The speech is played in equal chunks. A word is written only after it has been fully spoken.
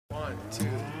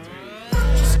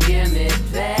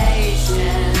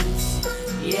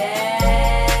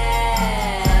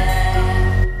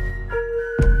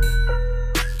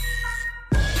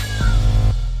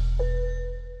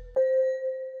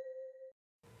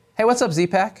Hey, what's up,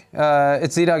 Z-Pack?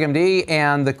 It's Z-Dog-MD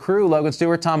and the crew, Logan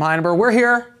Stewart, Tom Heineberg. We're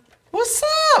here. What's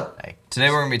up? Hey, today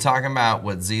we're going to be talking about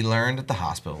what Z learned at the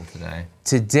hospital today.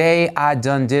 Today, I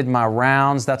done did my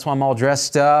rounds. That's why I'm all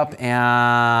dressed up.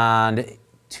 And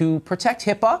to protect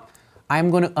HIPAA, I'm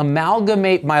going to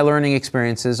amalgamate my learning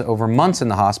experiences over months in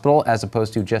the hospital as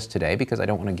opposed to just today because I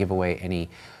don't want to give away any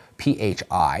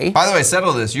PHI. By the way,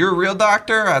 settle this. You're a real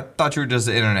doctor? I thought you were just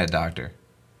an internet doctor.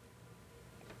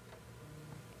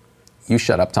 You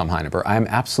shut up, Tom Heineberg. I am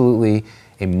absolutely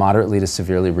a moderately to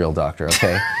severely real doctor,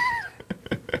 okay?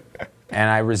 And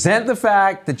I resent the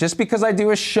fact that just because I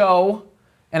do a show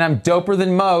and I'm doper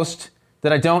than most,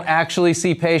 that I don't actually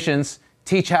see patients,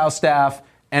 teach house staff,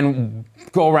 and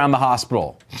go around the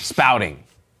hospital spouting.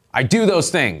 I do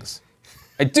those things.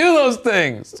 I do those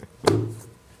things.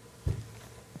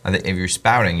 I think if you're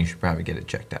spouting, you should probably get it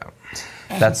checked out.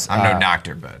 I'm no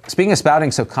doctor, but. Speaking of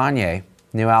spouting, so Kanye,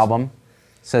 new album,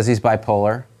 says he's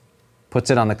bipolar,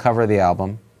 puts it on the cover of the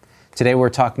album. Today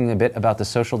we're talking a bit about the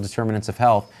social determinants of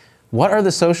health. What are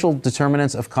the social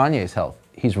determinants of Kanye's health?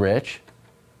 He's rich.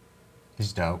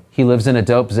 He's dope. He lives in a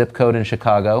dope zip code in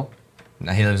Chicago.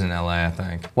 No, he lives in LA, I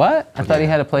think. What? I thought he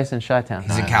had a place in Chi-Town.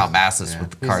 He's in Calabasas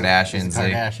with the Kardashians. He's a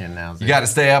Kardashian now. You got to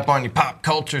stay up on your pop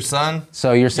culture, son.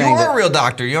 So you're saying You're a real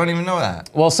doctor. You don't even know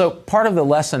that. Well, so part of the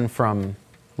lesson from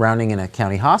rounding in a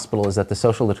county hospital is that the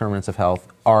social determinants of health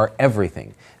are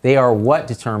everything. They are what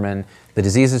determine the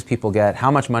diseases people get,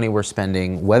 how much money we're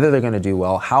spending, whether they're going to do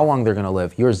well, how long they're going to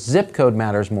live. Your zip code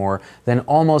matters more than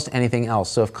almost anything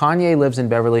else. So if Kanye lives in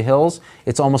Beverly Hills,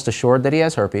 it's almost assured that he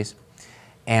has herpes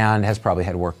and has probably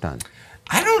had work done.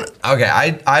 I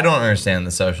don't understand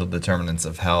the social determinants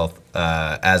of health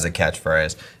as a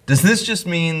catchphrase. Does this just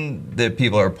mean that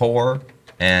people are poor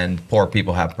and poor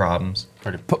people have problems?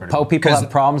 Po people have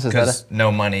problems? Because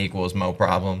no money equals mo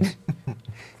problems.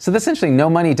 So that's interesting.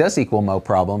 No money does equal mo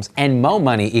problems, and mo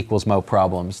money equals mo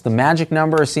problems. The magic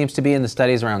number seems to be in the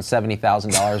studies around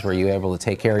 $70,000 where you're able to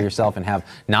take care of yourself and have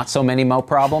not so many mo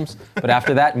problems. But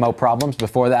after that, mo problems.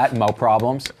 Before that, mo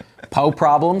problems. Po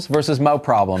problems versus mo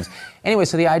problems. Anyway,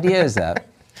 so the idea is that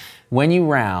when you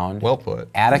round well put.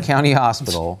 At a county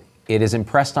hospital, it is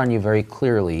impressed on you very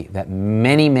clearly that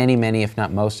many, if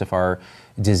not most of our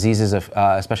diseases of,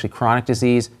 especially chronic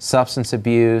disease, substance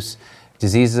abuse,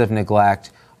 diseases of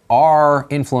neglect, are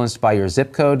influenced by your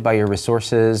zip code, by your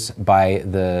resources, by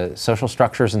the social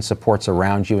structures and supports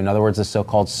around you. In other words, the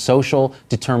so-called social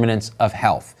determinants of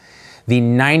health. The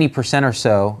 90% or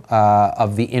so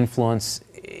of the influence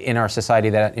in our society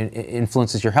that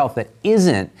influences your health that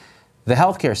isn't the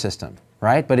healthcare system,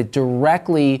 right? But it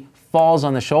directly falls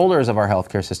on the shoulders of our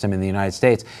healthcare system in the United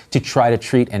States to try to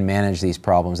treat and manage these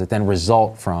problems that then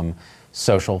result from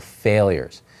social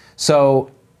failures.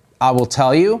 So I will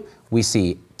tell you, we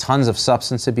see tons of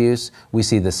substance abuse. We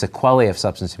see the sequelae of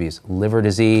substance abuse, liver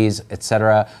disease, et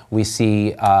cetera. We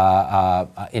see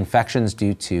infections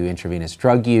due to intravenous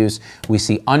drug use. We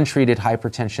see untreated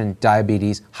hypertension,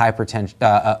 diabetes,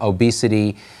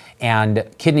 obesity, and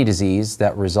kidney disease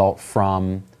that result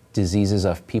from diseases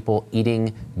of people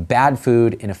eating bad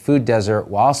food in a food desert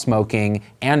while smoking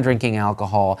and drinking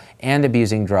alcohol and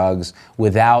abusing drugs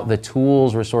without the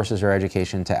tools, resources, or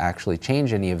education to actually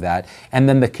change any of that. And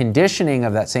then the conditioning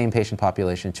of that same patient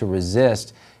population to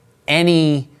resist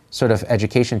any sort of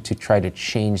education to try to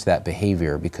change that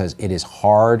behavior because it is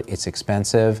hard, it's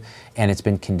expensive, and it's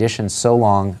been conditioned so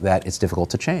long that it's difficult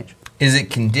to change. Is it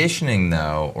conditioning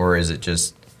though, or is it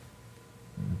just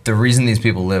the reason these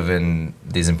people live in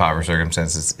these impoverished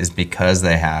circumstances is because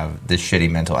they have this shitty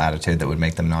mental attitude that would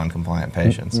make them non-compliant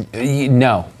patients?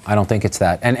 No, I don't think it's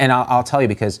that. And I'll tell you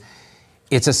because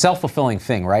it's a self-fulfilling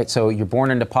thing, right? So you're born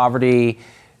into poverty,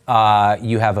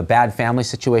 you have a bad family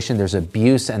situation, there's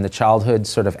abuse and the childhood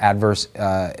sort of adverse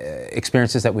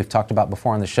experiences that we've talked about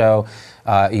before on the show,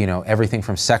 everything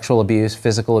from sexual abuse,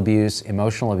 physical abuse,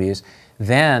 emotional abuse.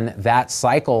 Then that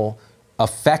cycle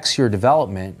affects your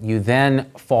development, you then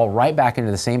fall right back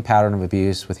into the same pattern of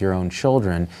abuse with your own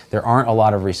children. There aren't a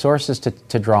lot of resources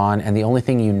to draw on, and the only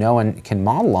thing you know and can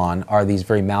model on are these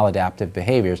very maladaptive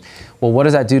behaviors. Well, what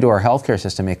does that do to our healthcare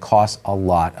system? It costs a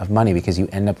lot of money because you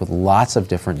end up with lots of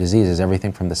different diseases,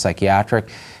 everything from the psychiatric,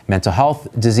 mental health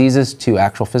diseases to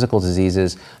actual physical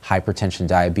diseases, hypertension,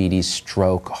 diabetes,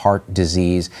 stroke, heart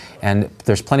disease. And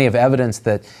there's plenty of evidence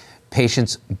that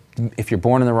patients, if you're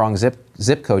born in the wrong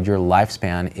zip code, your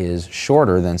lifespan is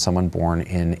shorter than someone born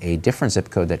in a different zip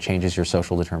code that changes your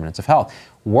social determinants of health.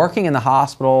 Working in the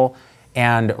hospital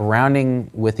and rounding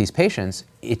with these patients,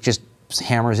 it just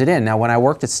hammers it in. Now, when I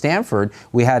worked at Stanford,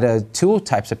 we had two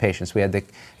types of patients. We had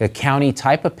the county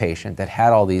type of patient that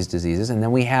had all these diseases, and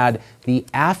then we had the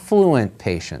affluent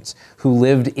patients who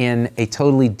lived in a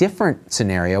totally different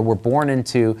scenario, were born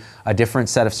into a different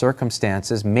set of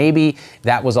circumstances. Maybe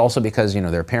that was also because,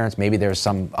 their parents, maybe there's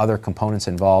some other components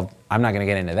involved. I'm not going to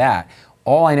get into that.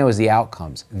 All I know is the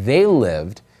outcomes. They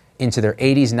lived into their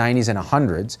 80s, 90s, and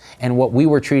 100s, and what we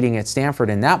were treating at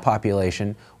Stanford in that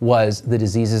population was the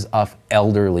diseases of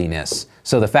elderliness.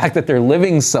 So the fact that they're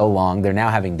living so long, they're now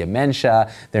having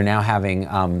dementia, they're now having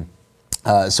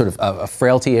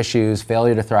frailty issues,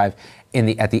 failure to thrive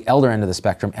at the elder end of the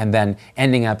spectrum, and then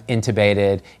ending up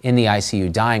intubated in the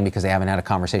ICU, dying because they haven't had a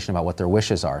conversation about what their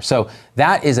wishes are. So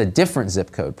that is a different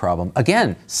zip code problem.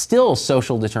 Again, still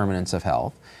social determinants of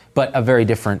health, but a very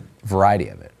different variety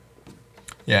of it.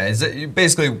 Yeah, is it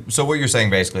basically, so what you're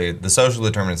saying basically, the social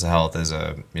determinants of health is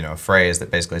a phrase that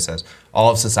basically says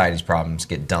all of society's problems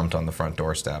get dumped on the front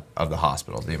doorstep of the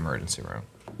hospital, the emergency room.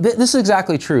 This is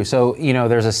exactly true. So,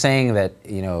 there's a saying that,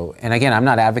 and again, I'm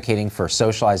not advocating for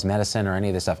socialized medicine or any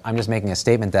of this stuff. I'm just making a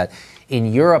statement that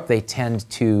in Europe, they tend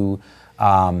to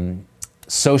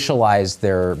socialize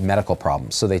their medical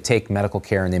problems. So they take medical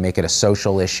care and they make it a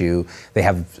social issue. They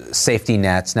have safety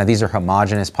nets. Now, these are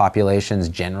homogenous populations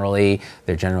generally.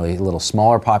 They're generally a little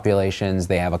smaller populations.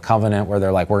 They have a covenant where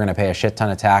they're like, we're going to pay a shit ton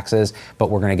of taxes, but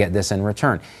we're going to get this in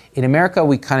return. In America,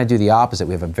 we kind of do the opposite.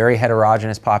 We have a very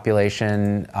heterogeneous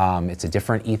population. It's a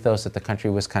different ethos that the country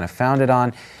was kind of founded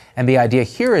on. And the idea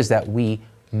here is that we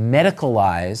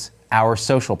medicalize our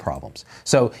social problems.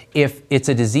 So if it's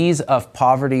a disease of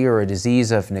poverty or a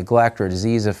disease of neglect or a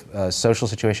disease of social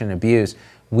situation and abuse,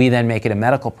 we then make it a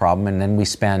medical problem, and then we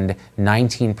spend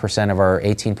 18% of our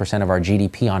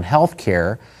GDP on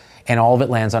healthcare, and all of it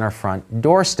lands on our front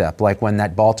doorstep. Like when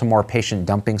that Baltimore patient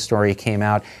dumping story came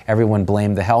out, everyone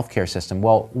blamed the healthcare system.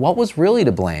 Well, what was really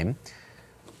to blame?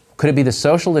 Could it be the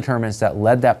social determinants that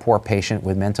led that poor patient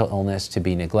with mental illness to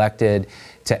be neglected,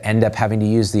 to end up having to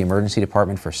use the emergency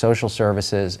department for social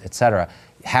services, et cetera?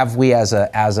 Have we, as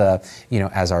our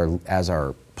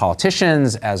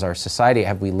politicians, as our society,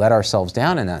 have we let ourselves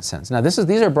down in that sense? Now, these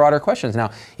are broader questions. Now,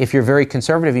 if you're very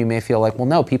conservative, you may feel like, well,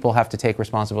 no, people have to take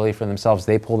responsibility for themselves.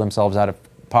 They pull themselves out of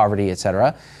poverty, et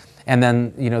cetera. And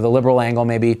then, the liberal angle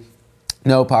maybe,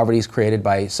 no, poverty is created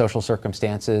by social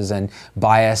circumstances and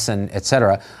bias and et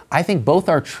cetera. I think both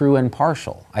are true and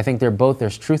partial. I think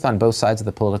there's truth on both sides of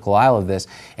the political aisle of this,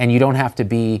 and you don't have to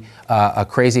be a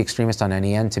crazy extremist on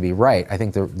any end to be right. I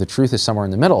think the truth is somewhere in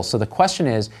the middle. So the question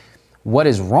is, what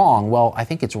is wrong? Well, I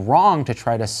think it's wrong to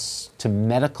try to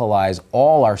medicalize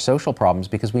all our social problems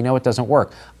because we know it doesn't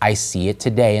work. I see it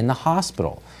today in the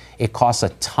hospital. It costs a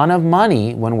ton of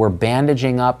money when we're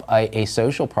bandaging up a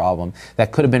social problem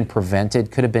that could have been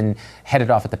prevented, could have been headed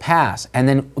off at the pass. And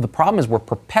then the problem is we're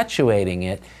perpetuating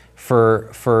it for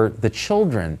the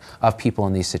children of people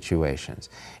in these situations.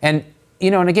 And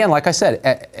and again, like I said,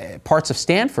 at parts of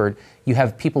Stanford, you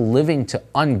have people living to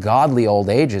ungodly old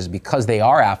ages because they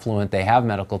are affluent, they have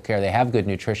medical care, they have good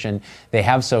nutrition, they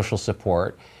have social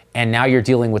support. And now you're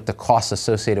dealing with the costs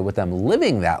associated with them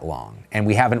living that long. And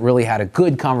we haven't really had a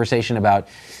good conversation about,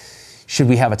 should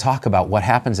we have a talk about what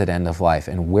happens at end of life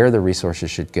and where the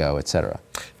resources should go, et cetera.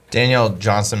 Danielle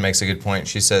Johnston makes a good point.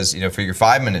 She says, for your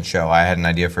 5-minute show, I had an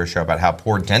idea for a show about how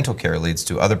poor dental care leads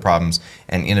to other problems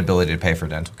and inability to pay for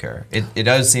dental care. It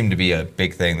does seem to be a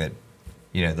big thing that,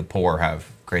 the poor have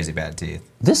crazy bad teeth.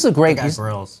 This is a great... Got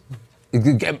grills.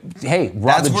 Hey,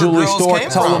 rob That's the where jewelry grills store, came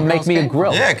tell from. them make me a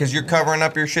grill. Yeah, because you're covering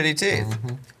up your shitty teeth.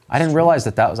 Mm-hmm. I didn't realize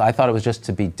that was, I thought it was just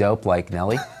to be dope like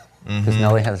Nelly. Because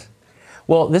Nelly has...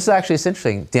 Well, this is actually, it's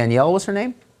interesting. Danielle was her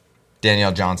name?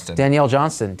 Danielle Johnston. Danielle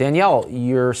Johnston. Danielle,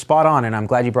 you're spot on, and I'm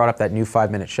glad you brought up that new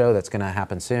 5-minute show that's going to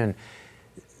happen soon.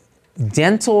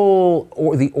 Dental,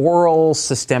 or the oral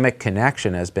systemic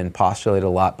connection has been postulated a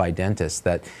lot by dentists,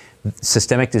 that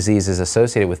systemic disease is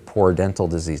associated with poor dental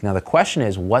disease. Now the question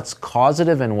is, what's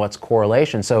causative and what's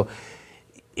correlation? So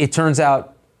it turns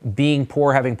out being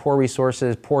poor, having poor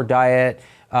resources, poor diet,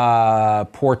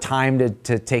 poor time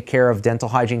to take care of dental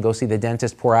hygiene, go see the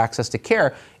dentist, poor access to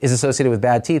care is associated with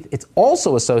bad teeth. It's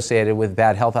also associated with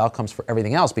bad health outcomes for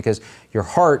everything else because your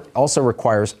heart also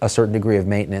requires a certain degree of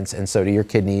maintenance, and so do your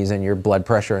kidneys and your blood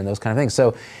pressure and those kind of things.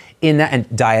 So in that,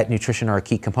 and diet, nutrition are a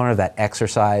key component of that.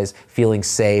 Exercise, feeling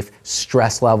safe,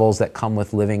 stress levels that come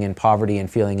with living in poverty and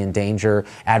feeling in danger,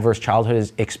 adverse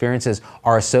childhood experiences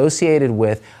are associated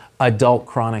with adult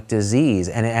chronic disease,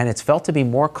 and it's felt to be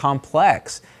more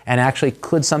complex. And actually,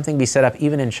 could something be set up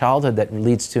even in childhood that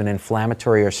leads to an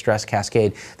inflammatory or stress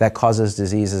cascade that causes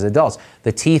disease as adults?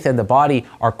 The teeth and the body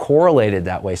are correlated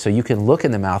that way, so you can look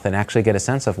in the mouth and actually get a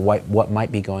sense of what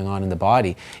might be going on in the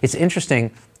body. It's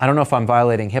interesting, I don't know if I'm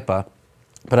violating HIPAA,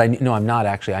 but no, I'm not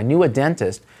actually. I knew a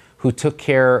dentist who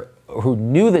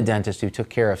knew the dentist who took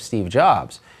care of Steve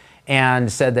Jobs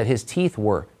and said that his teeth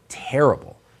were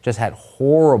terrible. Just had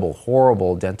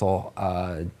horrible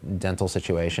dental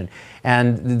situation.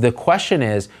 And the question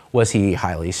is, was he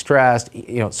highly stressed?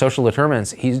 Social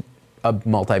determinants, he's a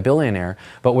multi-billionaire,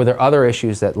 but were there other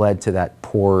issues that led to that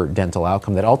poor dental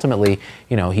outcome that ultimately,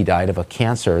 he died of a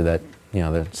cancer that,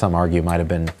 that some argue might have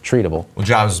been treatable? Well,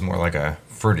 Jobs is more like a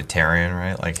fruitarian,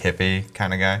 right? Like hippie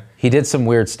kind of guy. He did some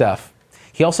weird stuff.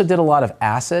 He also did a lot of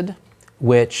acid,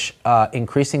 which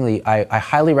increasingly, I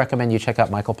highly recommend you check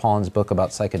out Michael Pollan's book about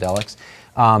psychedelics.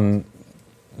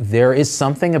 There is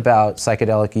something about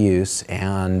psychedelic use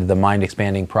and the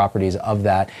mind-expanding properties of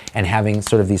that and having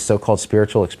sort of these so-called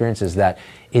spiritual experiences that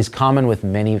is common with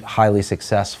many highly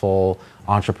successful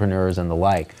entrepreneurs and the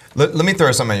like. Let me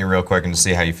throw something at you real quick and just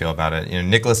see how you feel about it.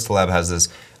 Nicholas Taleb has this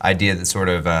idea that sort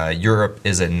of Europe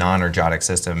is a non-ergodic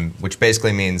system, which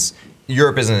basically means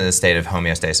Europe isn't in a state of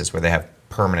homeostasis where they have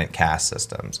permanent caste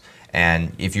systems.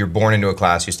 And if you're born into a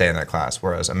class, you stay in that class.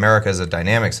 Whereas America is a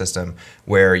dynamic system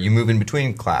where you move in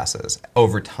between classes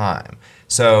over time.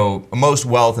 So most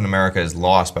wealth in America is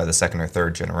lost by the second or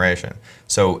third generation.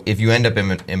 So if you end up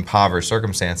in impoverished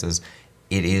circumstances,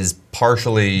 it is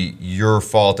partially your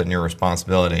fault and your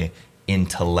responsibility in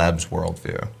Taleb's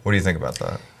worldview. What do you think about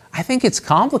that? I think it's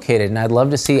complicated, and I'd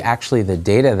love to see actually the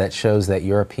data that shows that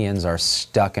Europeans are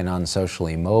stuck and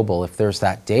unsocially mobile. If there's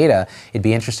that data, it'd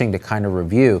be interesting to kind of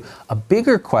review. A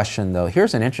bigger question, though,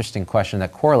 here's an interesting question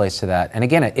that correlates to that. And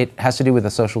again, it has to do with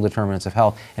the social determinants of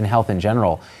health and health in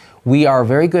general. We are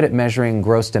very good at measuring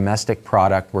gross domestic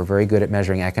product. We're very good at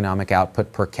measuring economic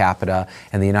output per capita,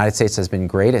 and the United States has been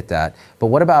great at that. But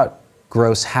what about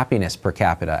gross happiness per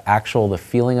capita, the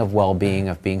feeling of well-being,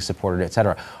 of being supported, et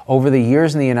cetera? Over the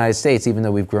years in the United States, even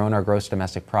though we've grown our gross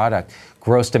domestic product,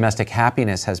 gross domestic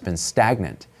happiness has been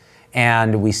stagnant.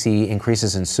 And we see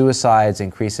increases in suicides,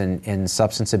 increase in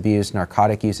substance abuse,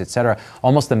 narcotic use, et cetera,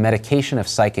 almost the medication of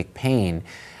psychic pain.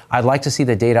 I'd like to see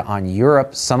the data on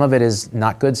Europe. Some of it is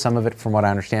not good. Some of it, from what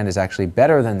I understand, is actually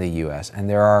better than the US. And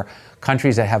there are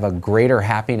countries that have a greater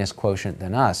happiness quotient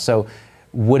than us. So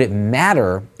would it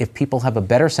matter if people have a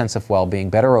better sense of well-being,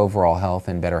 better overall health,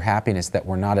 and better happiness, that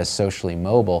we're not as socially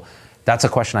mobile? That's a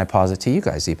question I posit to you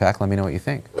guys, Deepak. Let me know what you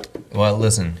think. Well,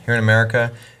 listen, here in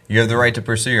America, you have the right to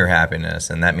pursue your happiness,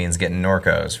 and that means getting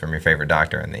Norcos from your favorite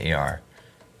doctor in the ER.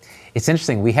 It's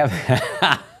interesting. We have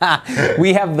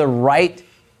we have the right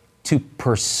to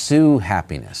pursue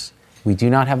happiness. We do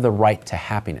not have the right to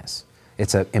happiness.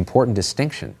 It's an important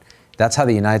distinction. That's how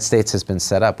the United States has been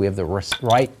set up. We have the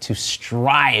right to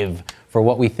strive for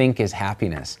what we think is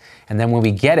happiness. And then when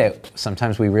we get it,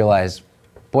 sometimes we realize,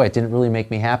 boy, it didn't really make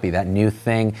me happy, that new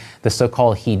thing, the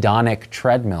so-called hedonic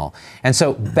treadmill. And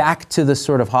so back to the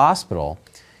sort of hospital,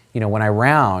 when I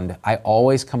round, I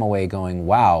always come away going,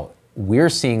 wow, we're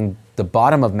seeing the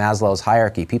bottom of Maslow's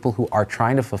hierarchy, people who are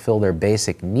trying to fulfill their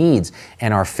basic needs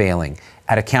and are failing.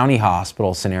 At a county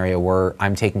hospital scenario where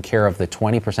I'm taking care of the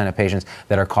 20% of patients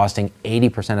that are costing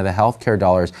 80% of the healthcare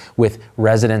dollars, with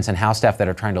residents and house staff that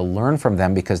are trying to learn from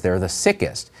them because they're the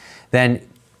sickest, then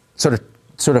sort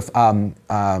of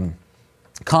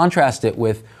contrast it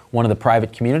with one of the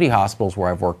private community hospitals where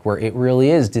I've worked, where it really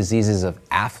is diseases of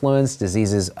affluence,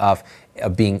 diseases of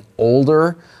being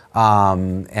older,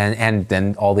 and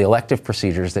then all the elective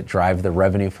procedures that drive the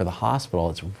revenue for the hospital.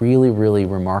 It's really, really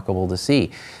remarkable to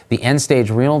see. The end-stage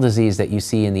renal disease that you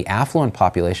see in the affluent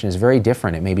population is very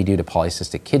different. It may be due to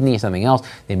polycystic kidney, something else.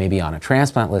 They may be on a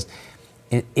transplant list.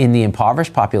 In the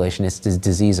impoverished population, it's the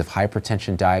disease of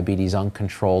hypertension, diabetes,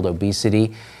 uncontrolled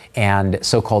obesity, and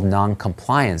so-called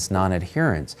non-compliance,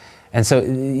 non-adherence. And so,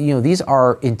 these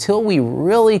are, until we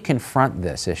really confront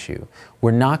this issue,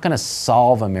 we're not going to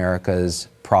solve America's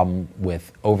problem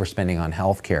with overspending on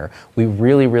healthcare. We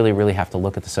really, really, really have to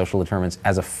look at the social determinants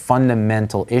as a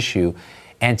fundamental issue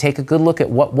and take a good look at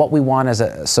what we want as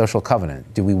a social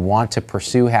covenant. Do we want to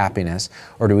pursue happiness,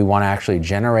 or do we want to actually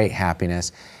generate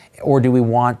happiness, or do we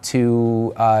want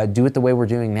to do it the way we're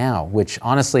doing now, which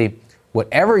honestly,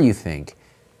 whatever you think,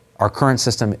 our current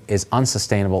system is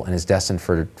unsustainable and is destined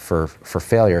for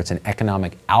failure. It's an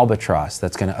economic albatross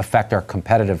that's going to affect our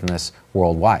competitiveness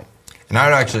worldwide. And I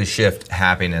would actually shift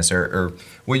happiness, or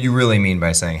what you really mean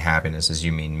by saying happiness is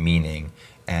you mean meaning.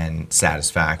 and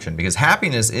satisfaction, because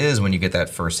happiness is when you get that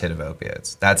first hit of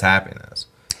opiates. That's happiness,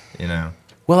 you know.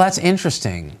 Well, that's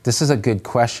interesting. This is a good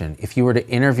question. If you were to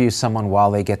interview someone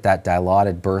while they get that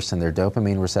dilaudid burst and their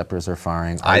dopamine receptors are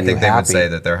firing, I think they would say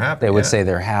that they're happy. They would yeah. say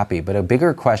they're happy. But a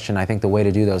bigger question, I think the way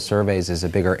to do those surveys is a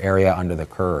bigger area under the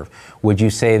curve. Would you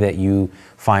say that you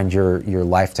find your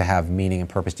life to have meaning and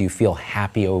purpose? Do you feel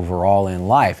happy overall in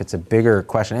life? It's a bigger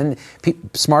question. And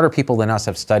smarter people than us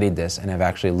have studied this and have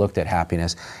actually looked at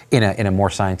happiness in a more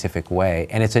scientific way.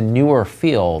 And it's a newer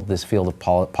field, this field of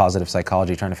positive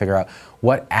psychology, trying to figure out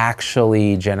what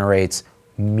actually generates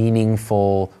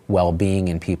meaningful well-being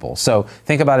in people. So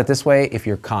think about it this way. If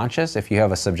you're conscious, if you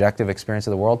have a subjective experience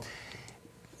of the world,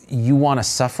 you want to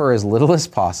suffer as little as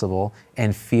possible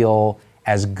and feel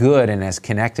as good and as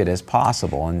connected as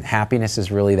possible. And happiness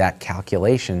is really that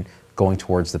calculation going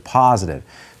towards the positive.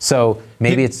 So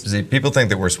maybe it's... See, people think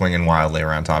that we're swinging wildly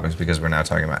around topics because we're now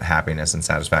talking about happiness and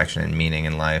satisfaction and meaning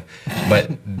in life.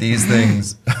 But these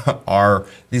things are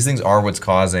what's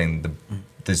causing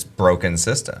this broken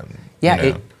system.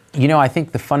 Yeah, I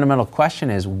think the fundamental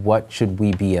question is, what should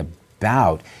we be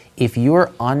about? If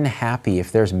you're unhappy,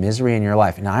 if there's misery in your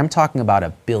life, and I'm talking about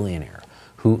a billionaire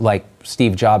who, like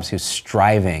Steve Jobs, who's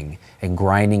striving and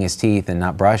grinding his teeth and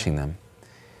not brushing them,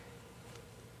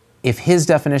 if his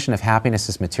definition of happiness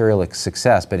is material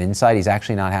success, but inside he's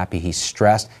actually not happy, he's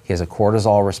stressed, he has a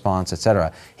cortisol response,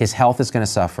 etc., his health is going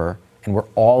to suffer, and we're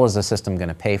all as a system going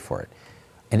to pay for it.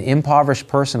 An impoverished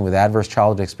person with adverse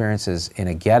childhood experiences in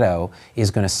a ghetto is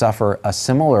going to suffer a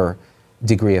similar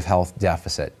degree of health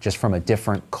deficit, just from a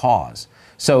different cause.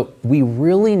 So we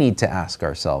really need to ask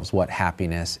ourselves what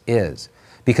happiness is.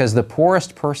 Because the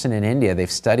poorest person in India,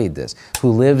 they've studied this, who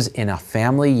lives in a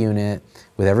family unit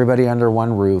with everybody under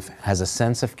one roof, has a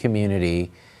sense of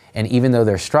community, and even though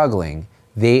they're struggling,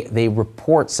 they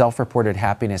report self-reported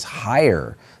happiness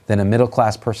higher than a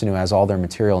middle-class person who has all their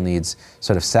material needs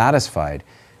sort of satisfied.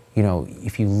 You know,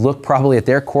 if you look probably at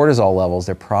their cortisol levels,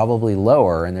 they're probably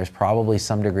lower, and there's probably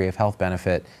some degree of health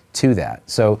benefit to that.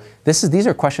 So these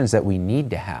are questions that we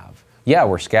need to have. Yeah,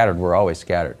 we're scattered, we're always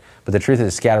scattered. But the truth is,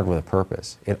 it's scattered with a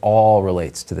purpose. It all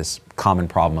relates to this common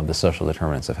problem of the social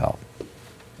determinants of health.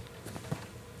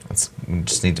 We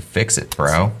just need to fix it,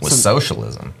 bro, with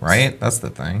socialism, right? That's the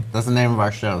thing. That's the name of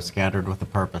our show, Scattered with a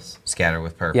Purpose. Scattered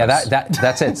with purpose. Yeah,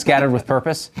 that's it, scattered with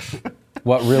purpose.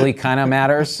 What really kind of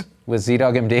matters with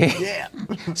ZDogg MD? Yeah.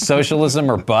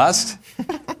 Socialism or bust?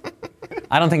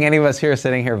 I don't think any of us here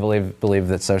sitting here believe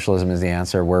that socialism is the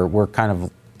answer. We're kind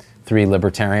of three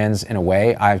libertarians in a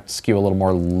way. I skew a little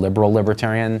more liberal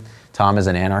libertarian. Tom is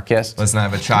an anarchist. Listen, I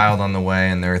have a child on the way,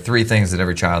 and there are three things that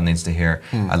every child needs to hear.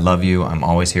 I love you. I'm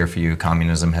always here for you.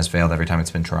 Communism has failed every time it's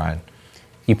been tried.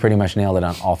 You pretty much nailed it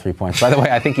on all 3 points. By the way,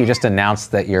 I think you just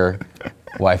announced that your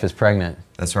wife is pregnant.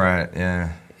 That's right,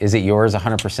 yeah. Is it yours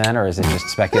 100%, or is it just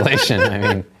speculation? I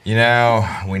mean, you know,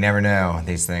 we never know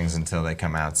these things until they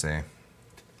come out. See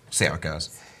how it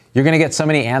goes. You're going to get so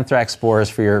many anthrax spores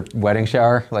for your wedding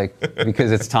shower, like,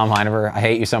 because it's Tom Heineber. I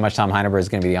hate you so much. Tom Heineber is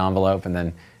going to be the envelope, and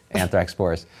then anthrax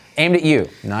spores aimed at you,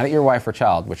 not at your wife or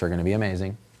child, which are going to be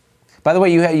amazing. By the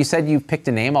way, you said you picked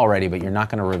a name already, but you're not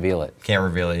going to reveal it. Can't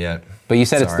reveal it yet. But you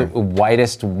said Sorry. It's the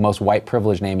whitest, most white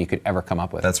privileged name you could ever come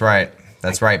up with. That's right.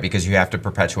 That's right, because you have to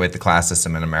perpetuate the class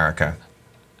system in America.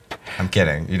 I'm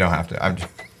kidding. You don't have to.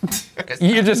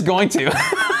 You're just going to.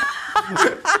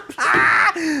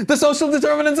 The social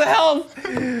determinants of health.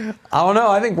 I don't know.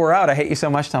 I think we're out. I hate you so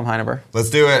much, Tom Heineber. Let's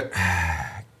do it.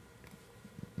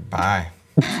 Bye.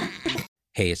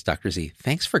 Hey, it's Dr. Z.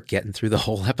 Thanks for getting through the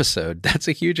whole episode. That's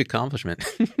a huge accomplishment.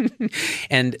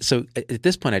 And so at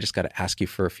this point, I just got to ask you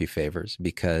for a few favors,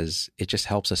 because it just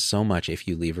helps us so much if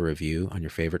you leave a review on your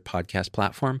favorite podcast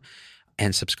platform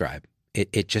and subscribe.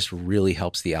 It just really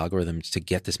helps the algorithms to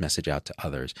get this message out to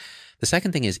others. The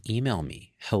second thing is email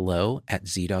me,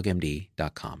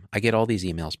 hello@zdoggmd.com. I get all these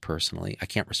emails personally. I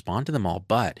can't respond to them all,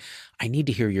 but I need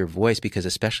to hear your voice, because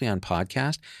especially on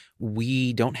podcast,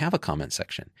 we don't have a comment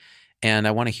section. And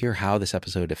I want to hear how this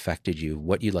episode affected you,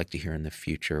 what you'd like to hear in the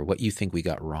future, what you think we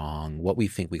got wrong, what we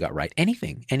think we got right,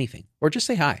 anything, or just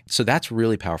say hi. So that's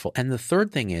really powerful. And the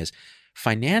third thing is,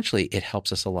 financially, it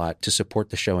helps us a lot to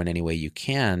support the show in any way you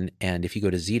can. And if you go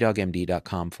to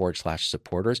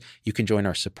zdoggmd.com/supporters, you can join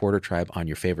our supporter tribe on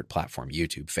your favorite platform,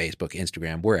 YouTube, Facebook,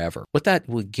 Instagram, wherever. What that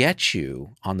will get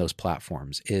you on those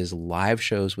platforms is live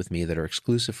shows with me that are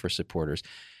exclusive for supporters,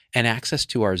 and access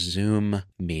to our Zoom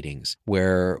meetings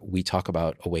where we talk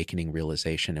about awakening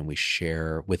realization and we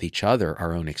share with each other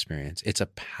our own experience. It's a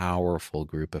powerful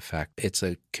group effect. It's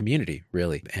a community,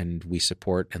 really. And we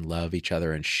support and love each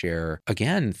other and share,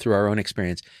 again, through our own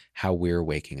experience, how we're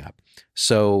waking up.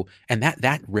 So, and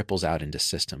that ripples out into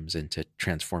systems, into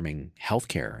transforming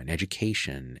healthcare and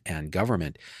education and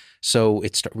government. So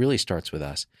it really starts with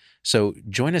us. So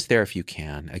join us there if you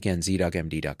can. Again,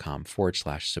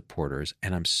 ZDoggMD.com/supporters.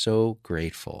 And I'm so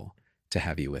grateful to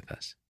have you with us.